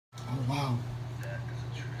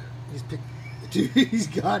He's picked. Dude, he's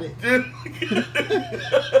got it.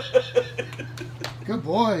 Good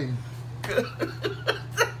boy.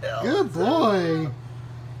 Good boy.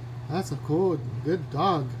 That's a cool, good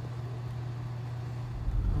dog.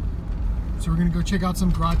 So we're gonna go check out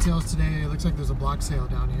some garage sales today. It looks like there's a block sale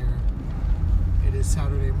down here. It is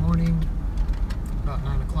Saturday morning, about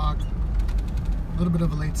 9 o'clock. A little bit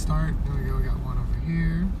of a late start. There we go, we got one over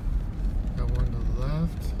here. Got one to the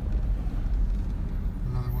left.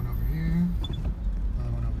 Another one over here.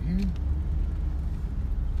 Another one over here.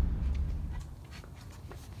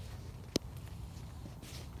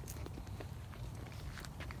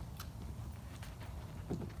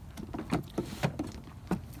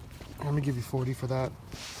 I'm gonna give you 40 for that.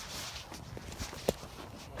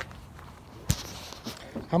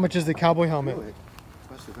 How much is the cowboy helmet?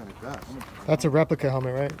 That's a replica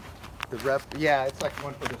helmet, right? The yeah, it's like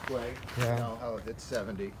one for display. Yeah. No, oh, it's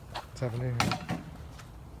 70. 70.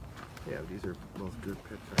 Yeah, these are both good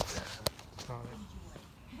picks right there. Oh,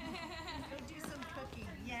 Go do some cooking.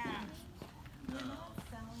 Yeah. We're not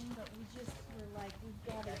selling, but we just were like, we've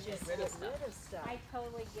got to just get rid of stuff. I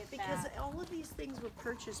totally get Because that. all of these things were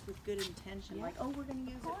purchased with good intention. Like, oh, we're going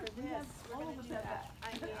to use it for this. All of them have that.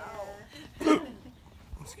 I know.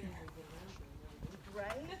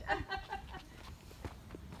 Right?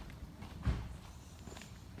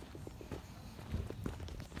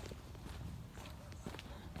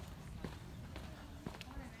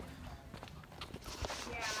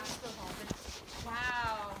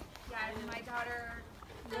 Wow. Yeah, my daughter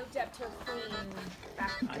moved up to a queen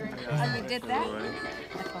back during Oh, you did that? a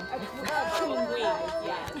queen week.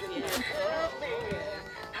 Yes.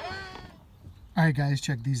 Alright guys,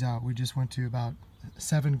 check these out. We just went to about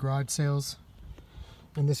 7 garage sales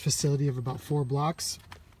in this facility of about 4 blocks.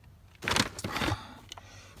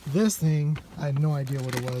 This thing, I had no idea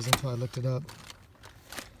what it was until I looked it up.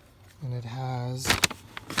 And it has,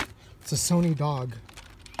 it's a Sony dog.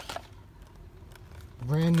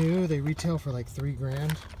 Brand new, they retail for like 3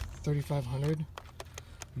 grand, 3,500.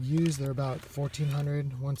 Used, they're about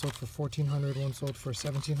 1,400. One sold for 1,400, one sold for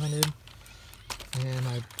 1,700. And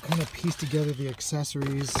I kind of pieced together the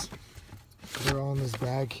accessories. They're all in this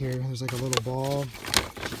bag here. There's like a little ball.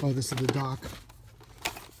 Oh, this is the dock.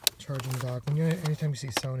 Charging dock. Anytime you see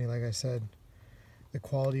Sony, like I said, the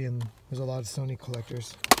quality, and there's a lot of Sony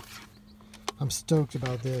collectors. I'm stoked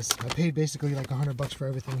about this. I paid basically like $100 for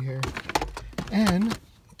everything here. And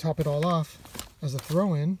top it all off, as a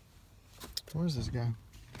throw-in, where's this guy?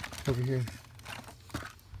 Over here.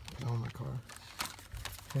 Put it on my car.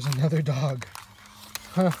 There's another dog.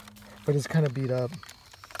 Huh, but it's kind of beat up.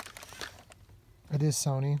 It is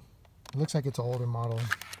Sony. It looks like it's an older model.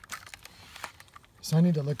 So I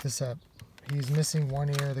need to look this up. He's missing one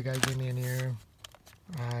ear. The guy gave me an ear.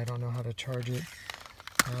 I don't know how to charge it.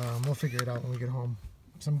 We'll figure it out when we get home.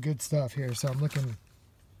 Some good stuff here. So I'm looking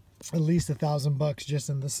at least $1,000 just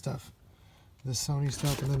in this stuff. This Sony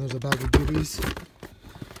stuff. And then there's a bag of goodies.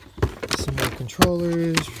 Some more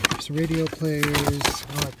controllers. Some radio players.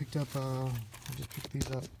 Oh, I picked up... I just picked these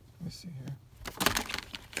up. Let me see here.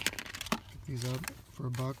 Picked these up for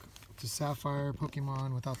 $1. It's a Sapphire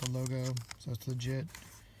Pokemon without the logo, so it's legit.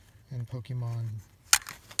 And Pokemon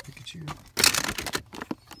Pikachu.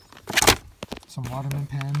 Some Waterman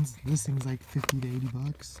pens. This thing's like 50 to 80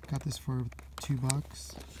 bucks. Got this for $2.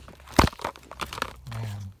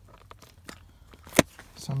 Man.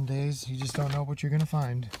 Some days you just don't know what you're gonna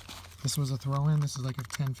find. This was a throw-in. This is like a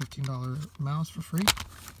 $10, $15 mouse for free.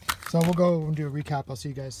 So we'll go and do a recap. I'll see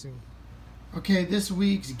you guys soon. Okay, this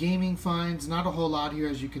week's gaming finds, not a whole lot here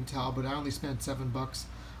as you can tell, but I only spent $7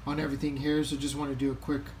 on everything here, so just want to do a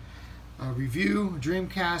quick review.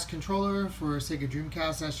 Dreamcast controller for Sega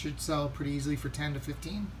Dreamcast, that should sell pretty easily for 10 to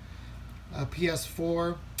 15.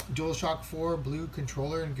 PS4 DualShock 4 blue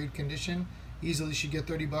controller in good condition, easily should get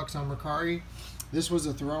 $30 on Mercari. This was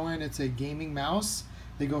a throw-in. It's a gaming mouse.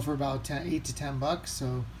 They go for about 8 to 10 bucks,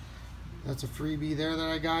 so that's a freebie there that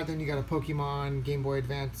I got. Then you got a Pokemon Game Boy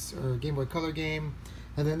Advance or Game Boy Color game.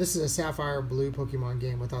 And then this is a Sapphire Blue Pokemon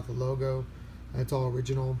game without the logo. It's all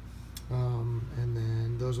original. And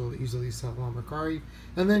then those will easily sell on Mercari.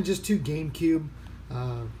 And then just 2 GameCube.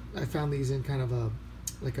 I found these in kind of a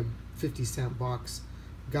 50-cent box.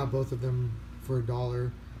 Got both of them for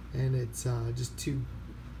 $1. And it's just 2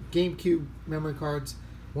 GameCube memory cards.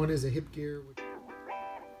 One is a hip gear.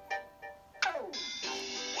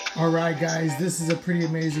 Alright guys, this is a pretty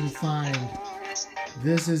amazing find.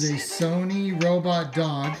 This is a Sony robot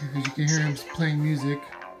dog, because you can hear him playing music.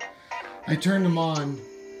 I turned them on.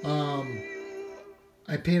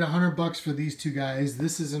 I paid $100 for these 2 guys.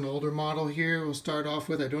 This is an older model here. We'll start off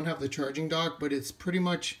with, I don't have the charging dock, but it's pretty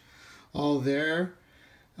much all there.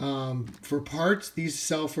 For parts, these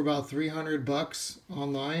sell for about $300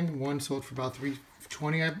 online. One sold for about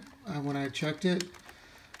 $320 when I checked it.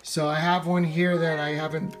 So I have one here that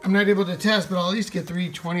I'm not able to test, but I'll at least get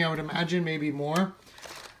 $320, I would imagine, maybe more.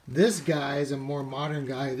 This guy is a more modern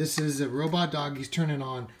guy. This is a robot dog. He's turning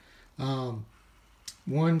on.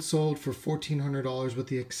 One sold for $1,400 with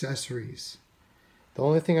the accessories. The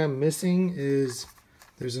only thing I'm missing is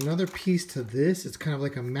there's another piece to this. It's kind of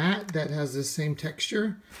like a mat that has the same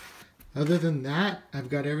texture. Other than that, I've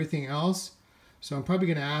got everything else. So I'm probably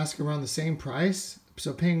going to ask around the same price.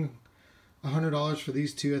 So paying $100 for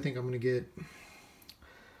these two, I think I'm going to get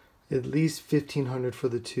at least $1,500 for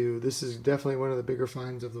the two. This is definitely one of the bigger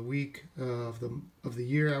finds of the week, of the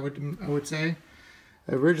year, I would say.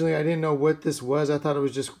 Originally, I didn't know what this was. I thought it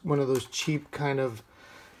was just one of those cheap kind of,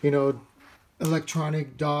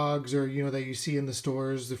 electronic dogs, or that you see in the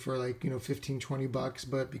stores for like $15-20.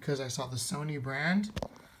 But because I saw the Sony brand,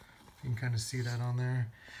 you can kind of see that on there.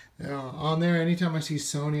 Anytime I see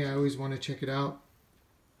Sony, I always want to check it out.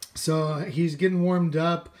 So he's getting warmed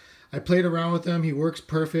up. I played around with him. He works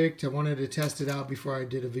perfect. I wanted to test it out before I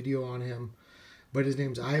did a video on him. But his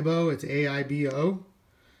name's Aibo. It's AIBO.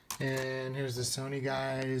 And here's the Sony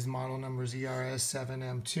guy. His model number is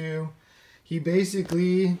ERS7M2. He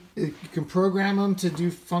basically, you can program him to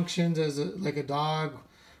do functions as like a dog,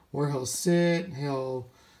 where he'll sit, he'll,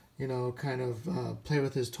 kind of play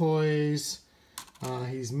with his toys.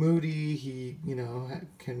 He's moody. He,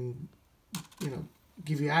 can,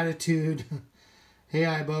 give you attitude. Hey,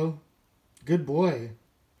 Aibo. Good boy.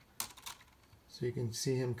 So you can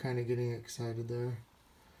see him kind of getting excited there.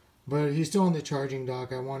 But he's still on the charging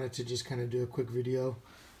dock. I wanted to just kind of do a quick video.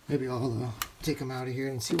 Maybe I'll take him out of here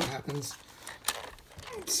and see what happens.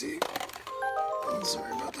 Let's see. Oh,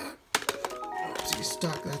 sorry about that. Oops, he's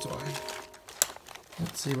stuck, that's why.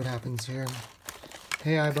 Let's see what happens here.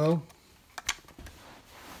 Hey, Aibo.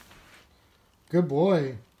 Good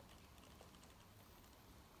boy.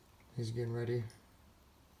 He's getting ready.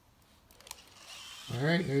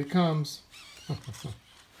 Alright, here he comes.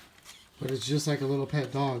 But it's just like a little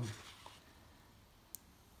pet dog.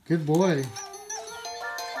 Good boy.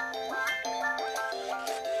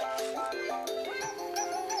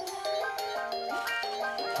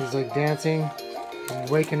 He's like dancing and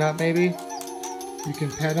waking up maybe. You can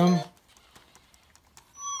pet him.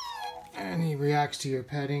 And he reacts to your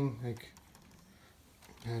petting. Like,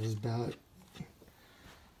 pat his belly.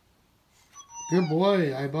 Good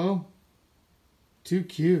boy, Aibo. Too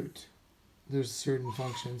cute. There's certain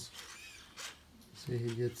functions. See,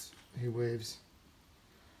 he waves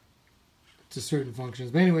to certain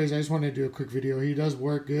functions. But anyways, I just wanted to do a quick video. He does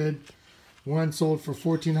work good. One sold for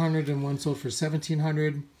 $1,400 and one sold for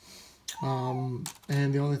 $1,700.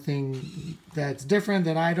 And the only thing that's different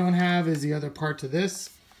that I don't have is the other part to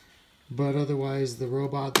this. But otherwise, the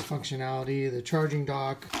robot, the functionality, the charging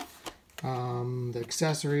dock, the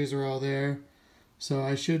accessories are all there. So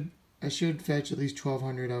I should fetch at least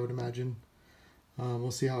 $1,200, I would imagine.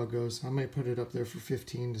 We'll see how it goes. I might put it up there for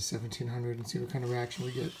 $1,500 to $1,700 and see what kind of reaction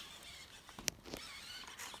we get.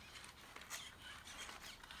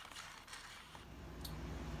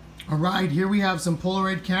 Alright, here we have some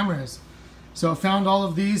Polaroid cameras. So I found all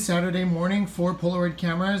of these Saturday morning, 4 Polaroid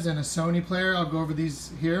cameras and a Sony player. I'll go over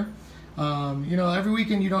these here. Every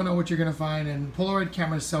weekend you don't know what you're going to find, and Polaroid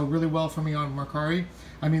cameras sell really well for me on Mercari.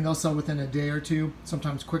 I mean, they'll sell within a day or two,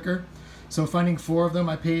 sometimes quicker. So finding 4 of them,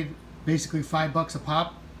 I paid basically $5 a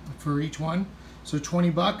pop for each one. So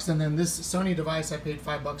 $20, and then this Sony device I paid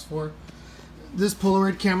 $5 for. This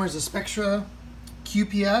Polaroid camera is a Spectra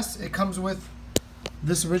QPS. It comes with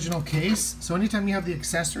this original case. So anytime you have the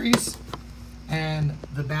accessories and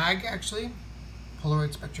the bag, actually,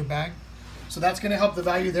 Polaroid Spectra bag. So that's going to help the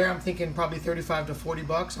value there. I'm thinking probably $35 to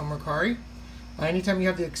 $40 on Mercari. Anytime you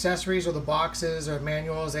have the accessories or the boxes or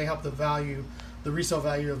manuals, they help the value, the resale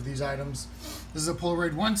value of these items. This is a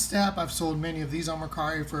Polaroid One Step. I've sold many of these on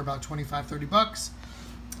Mercari for about $25, $30.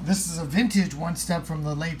 This is a vintage One Step from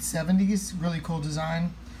the late 70s. Really cool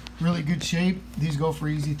design, really good shape. These go for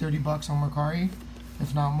easy $30 on Mercari,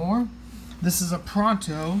 if not more. This is a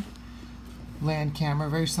Pronto land camera,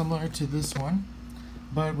 very similar to this one.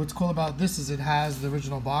 But what's cool about this is it has the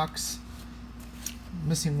original box.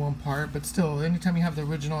 Missing one part, but still, anytime you have the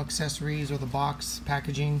original accessories or the box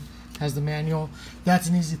packaging, has the manual, that's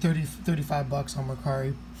an easy $35 on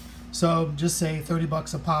Mercari. So just say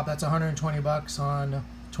 $30 a pop, that's $120 on a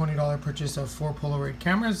 $20 purchase of 4 Polaroid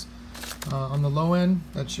cameras. On the low end,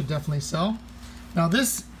 that should definitely sell. Now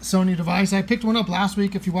this Sony device, I picked one up last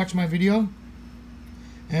week if you watched my video.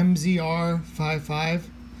 MZR55.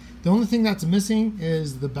 The only thing that's missing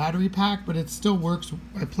is the battery pack, but it still works.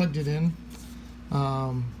 I plugged it in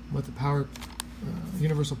with the power,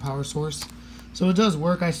 universal power source. So it does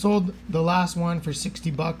work. I sold the last one for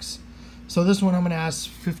 60 bucks. So this one I'm gonna ask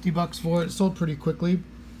 50 bucks for. It sold pretty quickly.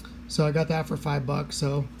 So I got that for 5 bucks.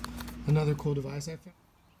 So another cool device I found.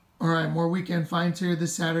 All right, more weekend finds here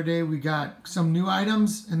this Saturday. We got some new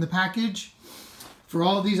items in the package. For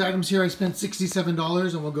all of these items here, I spent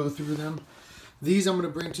 $67 and we'll go through them. These I'm gonna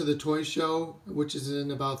bring to the toy show, which is in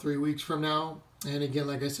about 3 weeks from now. And again,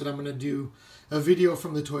 like I said, I'm gonna do a video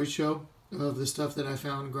from the toy show of the stuff that I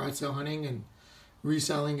found garage sale hunting and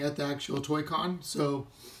reselling at the actual Toy Con. So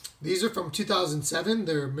these are from 2007.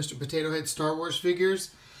 They're Mr. Potato Head Star Wars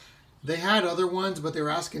figures. They had other ones, but they were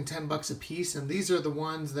asking 10 bucks a piece. And these are the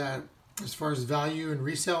ones that, as far as value and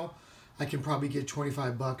resale, I can probably get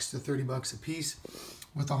 25 bucks to 30 bucks a piece.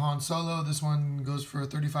 With the Han Solo, this one goes for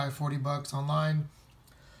 35, 40 bucks online.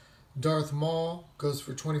 Darth Maul goes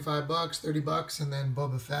for 25 bucks, 30 bucks. And then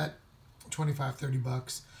Boba Fett, 25, 30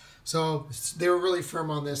 bucks. So they were really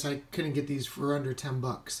firm on this. I couldn't get these for under 10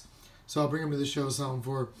 bucks. So I'll bring them to the show, sell them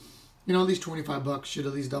for, you know, at least 25 bucks. Should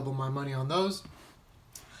at least double my money on those.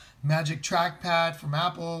 Magic Trackpad from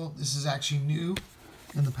Apple. This is actually new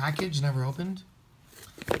in the package, never opened.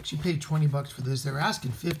 I actually paid 20 bucks for this. They were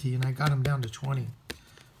asking 50 and I got them down to 20.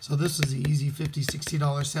 So this is an easy $50,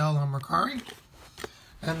 $60 sale on Mercari.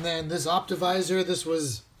 And then this Optivisor, this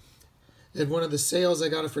was at one of the sales. I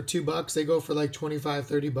got it for 2 bucks. They go for like 25,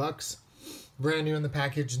 30 bucks. Brand new in the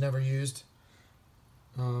package, never used.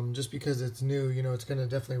 Just because it's new, you know, it's going to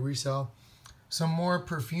definitely resell. Some more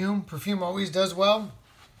perfume. Perfume always does well.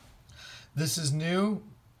 This is new.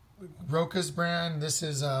 Roca's brand. This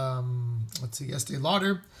is, let's see, Estee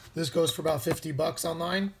Lauder. This goes for about 50 bucks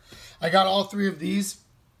online. I got all 3 of these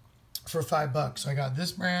for 5 bucks. So I got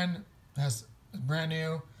this brand, has brand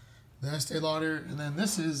new, the Estee Lauder, and then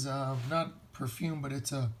this is not perfume, but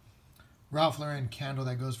it's a Ralph Lauren candle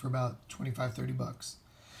that goes for about 25, 30 bucks.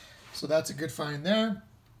 So that's a good find there.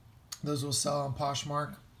 Those will sell on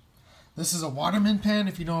Poshmark. This is a Waterman pen.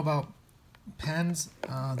 If you know about pens,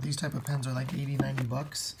 these type of pens are like 80, 90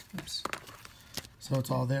 bucks. Oops. So it's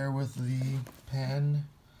all there with the pen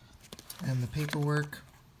and the paperwork.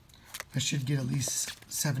 I should get at least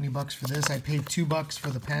 70 bucks for this. I paid 2 bucks for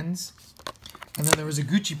the pens. And then there was a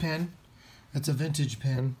Gucci pen. It's a vintage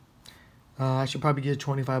pen. I should probably get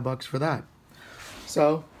 25 bucks for that.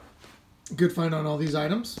 So, good find on all these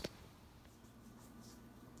items.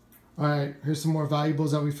 Alright, here's some more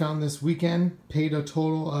valuables that we found this weekend. Paid a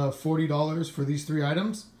total of $40 for these 3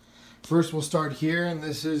 items. First, we'll start here, and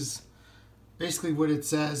this is basically what it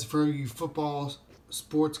says for you football,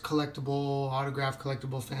 sports collectible, autograph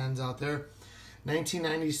collectible fans out there.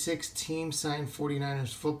 1996 team signed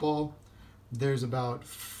 49ers football. There's about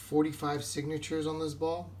 45 signatures on this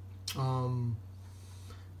ball.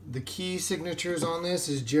 The key signatures on this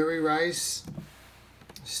is Jerry Rice,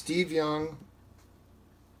 Steve Young,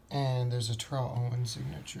 and there's a Terrell Owens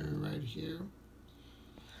signature right here.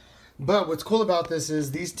 But what's cool about this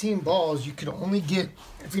is these team balls you could only get,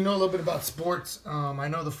 if you know a little bit about sports, I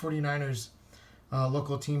know the 49ers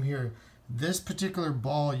local team here. This particular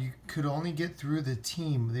ball you could only get through the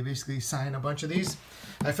team. They basically sign a bunch of these.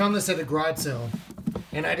 I found this at a garage sale,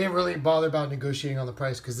 and I didn't really bother about negotiating on the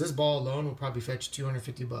price because this ball alone will probably fetch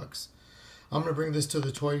 250 bucks. I'm going to bring this to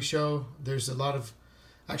the toy show. There's a lot of,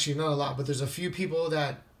 actually not a lot, but there's a few people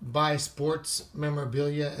that buy sports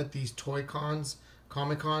memorabilia at these toy cons,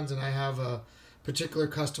 Comic Cons, and I have a particular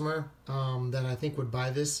customer that I think would buy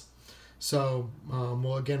this. So,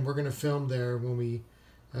 well, again, we're going to film there when we,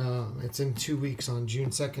 it's in 2 weeks on June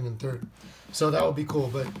 2nd and 3rd. So that will be cool,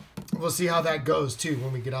 but we'll see how that goes too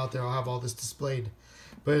when we get out there. I'll have all this displayed.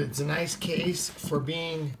 But it's a nice case for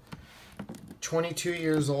being 22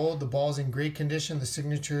 years old. The ball's in great condition. The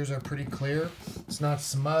signatures are pretty clear. It's not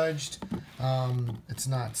smudged. It's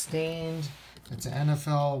not stained. It's an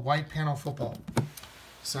NFL white panel football.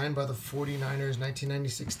 Signed by the 49ers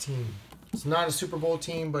 1996 team. It's not a Super Bowl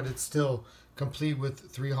team, but it's still complete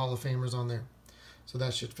with 3 Hall of Famers on there. So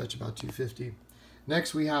that should fetch about $250.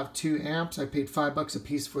 Next, we have 2 amps. I paid 5 bucks a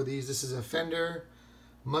piece for these. This is a Fender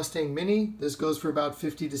Mustang Mini. This goes for about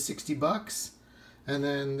 50 to 60 bucks. And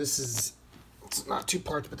then this is, it's not 2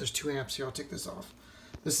 parts, but there's 2 amps here. I'll take this off.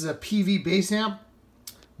 This is a PV bass amp,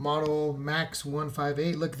 model Max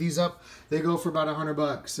 158. Look these up. They go for about 100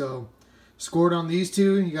 bucks. So scored on these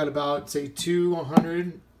 2, you got about, say,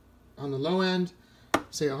 100 on the low end.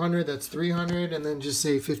 Say 100, that's 300, and then just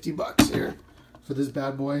say 50 bucks here for this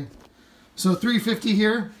bad boy. So $350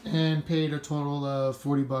 here, and paid a total of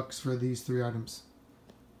 40 bucks for these 3 items.